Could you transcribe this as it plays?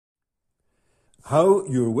How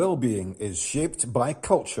Your Well-Being is Shaped by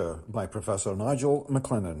Culture by Professor Nigel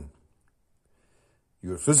MacLennan.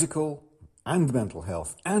 Your physical and mental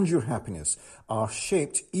health and your happiness are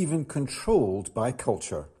shaped, even controlled by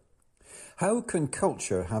culture. How can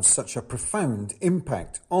culture have such a profound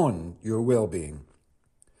impact on your well-being?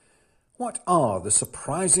 What are the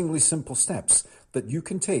surprisingly simple steps that you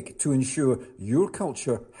can take to ensure your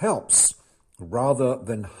culture helps rather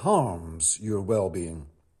than harms your well-being?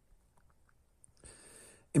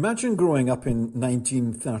 Imagine growing up in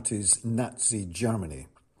 1930s Nazi Germany.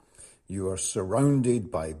 You are surrounded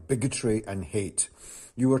by bigotry and hate.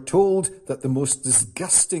 You are told that the most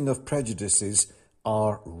disgusting of prejudices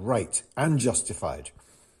are right and justified.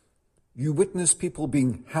 You witness people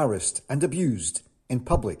being harassed and abused in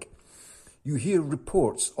public. You hear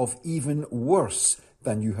reports of even worse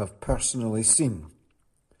than you have personally seen.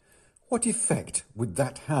 What effect would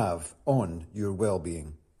that have on your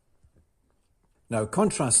well-being? Now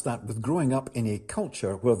contrast that with growing up in a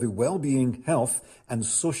culture where the well-being, health and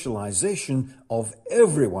socialization of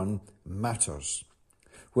everyone matters,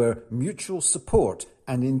 where mutual support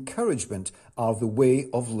and encouragement are the way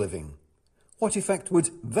of living. What effect would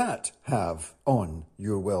that have on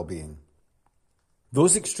your well-being?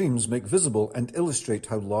 Those extremes make visible and illustrate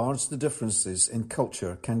how large the differences in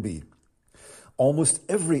culture can be. Almost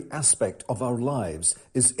every aspect of our lives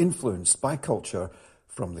is influenced by culture,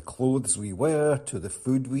 from the clothes we wear to the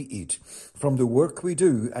food we eat, from the work we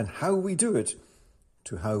do and how we do it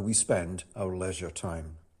to how we spend our leisure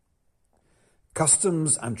time.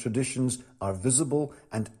 Customs and traditions are visible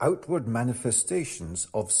and outward manifestations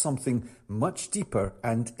of something much deeper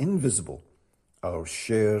and invisible, our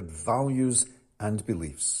shared values and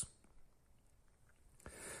beliefs.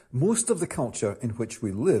 Most of the culture in which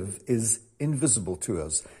we live is invisible to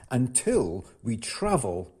us until we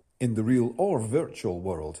travel in the real or virtual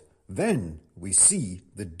world. Then we see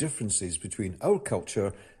the differences between our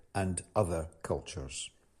culture and other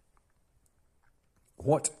cultures.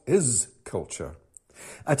 What is culture?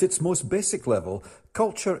 At its most basic level,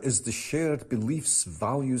 culture is the shared beliefs,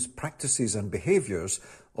 values, practices and behaviours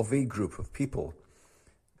of a group of people.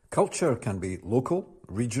 Culture can be local,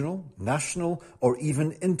 regional, national or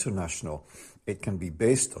even international. It can be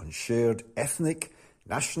based on shared ethnic,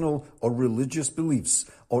 national or religious beliefs,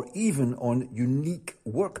 or even on unique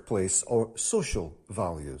workplace or social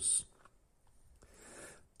values.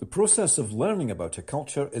 The process of learning about a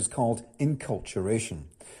culture is called enculturation.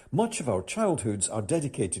 Much of our childhoods are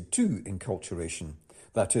dedicated to enculturation,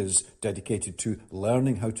 that is, dedicated to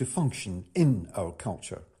learning how to function in our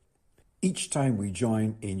culture. Each time we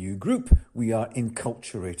join a new group, we are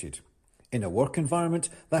enculturated. In a work environment,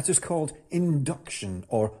 that is called induction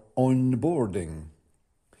or onboarding.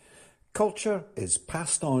 Culture is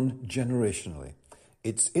passed on generationally.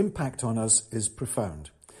 Its impact on us is profound.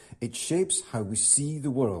 It shapes how we see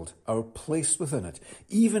the world, our place within it,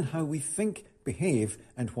 even how we think, behave,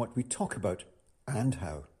 and what we talk about, and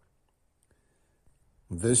how.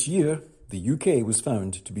 This year, the UK was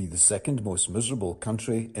found to be the second most miserable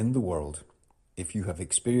country in the world. If you have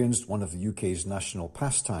experienced one of the UK's national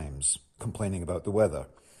pastimes, complaining about the weather,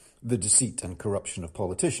 the deceit and corruption of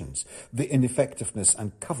politicians, the ineffectiveness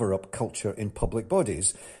and cover-up culture in public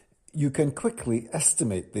bodies, you can quickly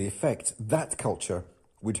estimate the effect that culture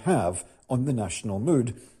would have on the national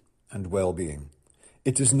mood and well-being.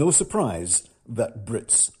 It is no surprise that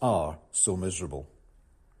Brits are so miserable.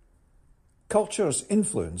 Culture's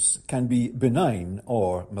influence can be benign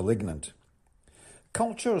or malignant.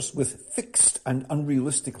 Cultures with fixed and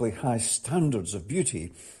unrealistically high standards of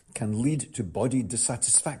beauty can lead to body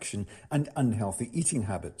dissatisfaction and unhealthy eating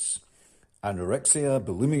habits. Anorexia,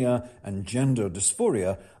 bulimia, and gender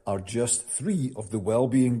dysphoria are just 3 of the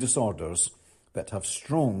well-being disorders that have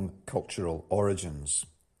strong cultural origins.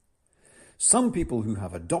 Some people who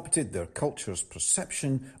have adopted their culture's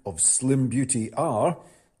perception of slim beauty are,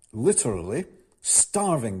 literally,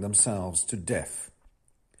 starving themselves to death.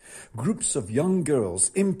 Groups of young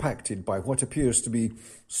girls impacted by what appears to be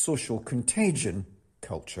social contagion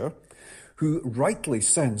culture, who rightly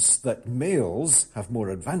sense that males have more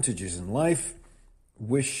advantages in life,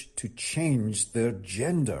 wish to change their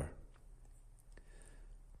gender.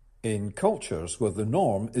 In cultures where the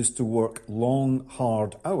norm is to work long,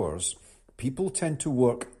 hard hours, people tend to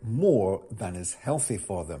work more than is healthy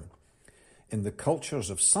for them. In the cultures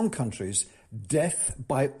of some countries, death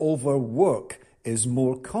by overwork is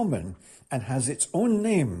more common and has its own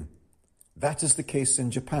name. That is the case in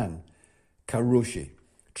Japan. Karoshi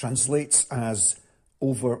translates as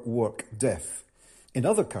overwork death. In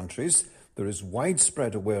other countries, there is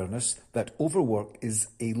widespread awareness that overwork is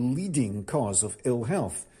a leading cause of ill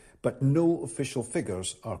health, but no official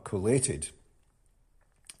figures are collated.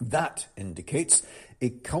 That indicates a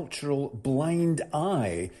cultural blind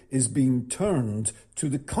eye is being turned to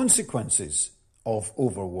the consequences of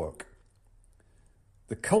overwork.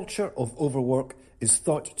 The culture of overwork is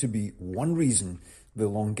thought to be one reason the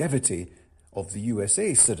longevity of the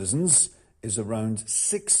USA citizens is around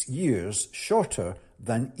 6 years shorter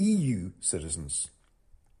than EU citizens.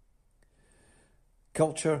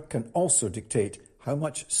 Culture can also dictate how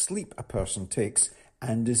much sleep a person takes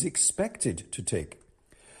and is expected to take.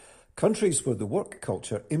 Countries where the work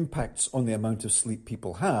culture impacts on the amount of sleep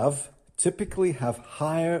people have typically have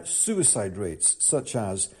higher suicide rates, such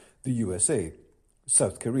as the USA,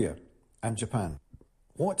 South Korea, and Japan.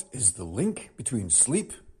 What is the link between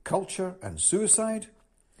sleep, culture, and suicide?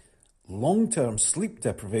 Long-term sleep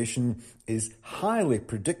deprivation is highly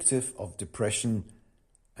predictive of depression,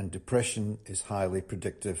 and depression is highly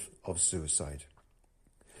predictive of suicide.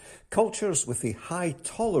 Cultures with a high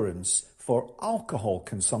tolerance for alcohol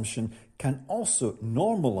consumption can also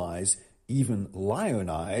normalize, even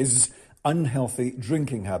lionize, unhealthy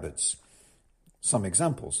drinking habits. Some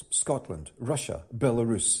examples: Scotland, Russia,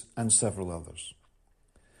 Belarus, and several others.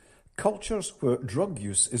 Cultures where drug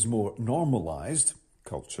use is more normalized,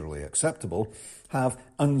 culturally acceptable, have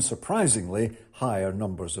unsurprisingly higher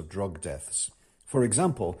numbers of drug deaths. For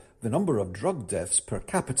example, the number of drug deaths per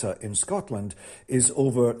capita in Scotland is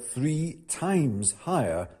over 3 times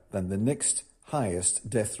higher than the next highest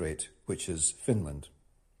death rate, which is Finland.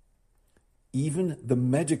 Even the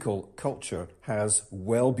medical culture has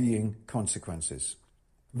well-being consequences.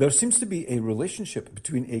 There seems to be a relationship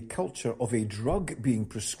between a culture of a drug being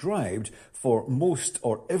prescribed for most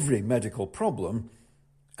or every medical problem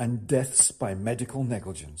and deaths by medical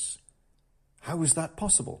negligence. How is that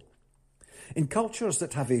possible? In cultures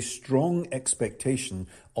that have a strong expectation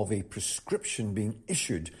of a prescription being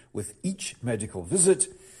issued with each medical visit,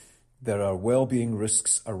 there are well-being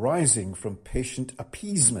risks arising from patient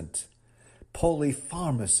appeasement,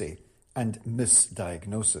 polypharmacy, and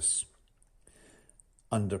misdiagnosis.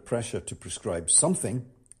 Under pressure to prescribe something,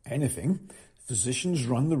 anything, physicians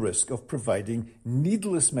run the risk of providing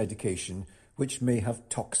needless medication which may have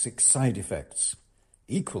toxic side effects.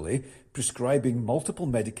 Equally, prescribing multiple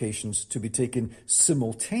medications to be taken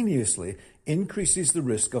simultaneously increases the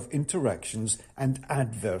risk of interactions and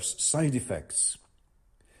adverse side effects.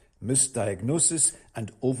 Misdiagnosis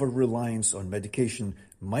and over-reliance on medication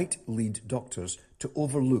might lead doctors to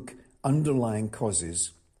overlook underlying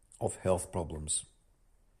causes of health problems.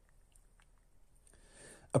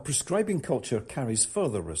 A prescribing culture carries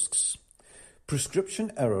further risks.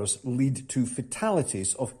 Prescription errors lead to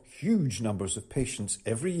fatalities of huge numbers of patients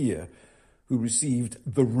every year who received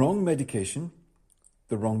the wrong medication,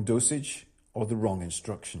 the wrong dosage, or the wrong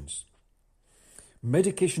instructions.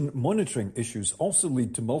 Medication monitoring issues also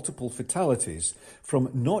lead to multiple fatalities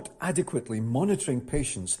from not adequately monitoring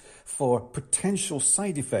patients for potential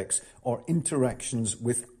side effects or interactions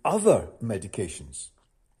with other medications.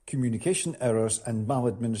 Communication errors and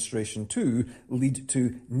maladministration too lead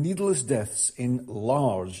to needless deaths in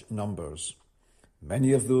large numbers.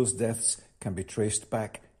 Many of those deaths can be traced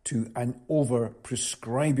back to an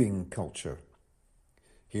over-prescribing culture.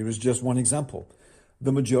 Here is just one example.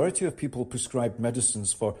 The majority of people prescribed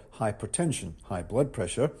medicines for hypertension, high blood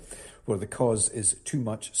pressure, where the cause is too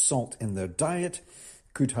much salt in their diet,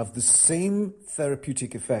 could have the same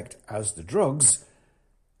therapeutic effect as the drugs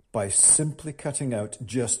by simply cutting out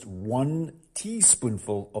just 1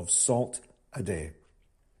 teaspoonful of salt a day.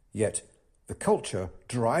 Yet, the culture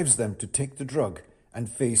drives them to take the drug and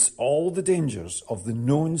face all the dangers of the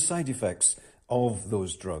known side effects of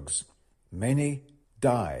those drugs. Many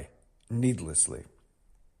die needlessly.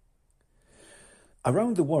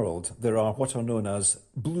 Around the world, there are what are known as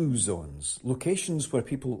blue zones, locations where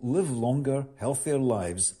people live longer, healthier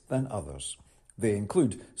lives than others. They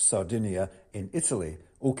include Sardinia in Italy,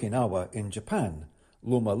 Okinawa in Japan,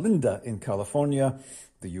 Loma Linda in California,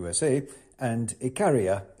 the USA, and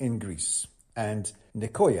Ikaria in Greece, and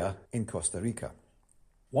Nicoya in Costa Rica.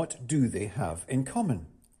 What do they have in common?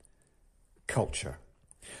 Culture.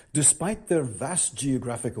 Despite their vast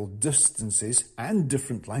geographical distances and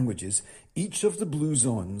different languages, each of the blue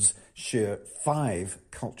zones share 5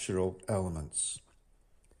 cultural elements.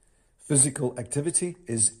 Physical activity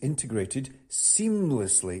is integrated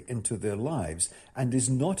seamlessly into their lives and is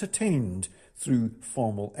not attained through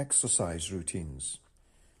formal exercise routines.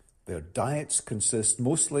 Their diets consist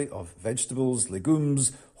mostly of vegetables,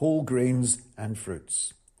 legumes, whole grains, and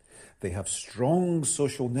fruits. They have strong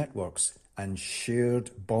social networks and shared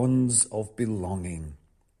bonds of belonging.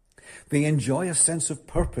 They enjoy a sense of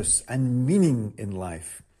purpose and meaning in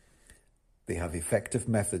life. They have effective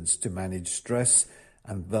methods to manage stress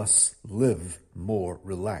and thus live more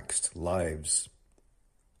relaxed lives.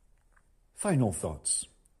 Final thoughts.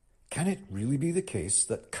 Can it really be the case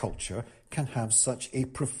that culture can have such a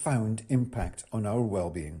profound impact on our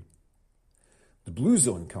well-being? The Blue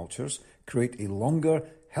Zone cultures create a longer,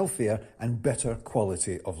 healthier, and better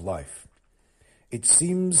quality of life. It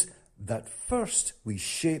seems that first we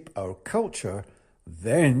shape our culture,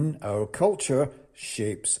 then our culture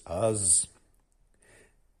shapes us.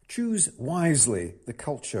 Choose wisely the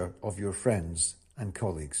culture of your friends and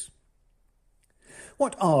colleagues.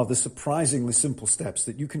 What are the surprisingly simple steps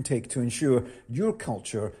that you can take to ensure your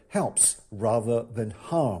culture helps rather than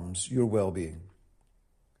harms your well-being?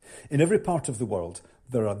 In every part of the world,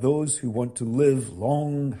 there are those who want to live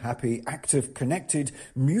long, happy, active, connected,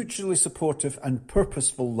 mutually supportive and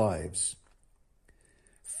purposeful lives.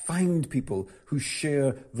 Find people who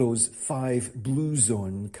share those 5 Blue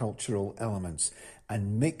Zone cultural elements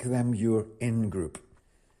and make them your in-group.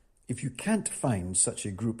 If you can't find such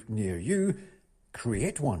a group near you,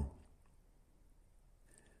 create one.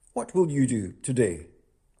 What will you do today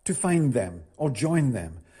to find them or join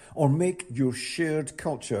them or make your shared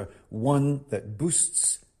culture one that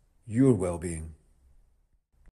boosts your well-being?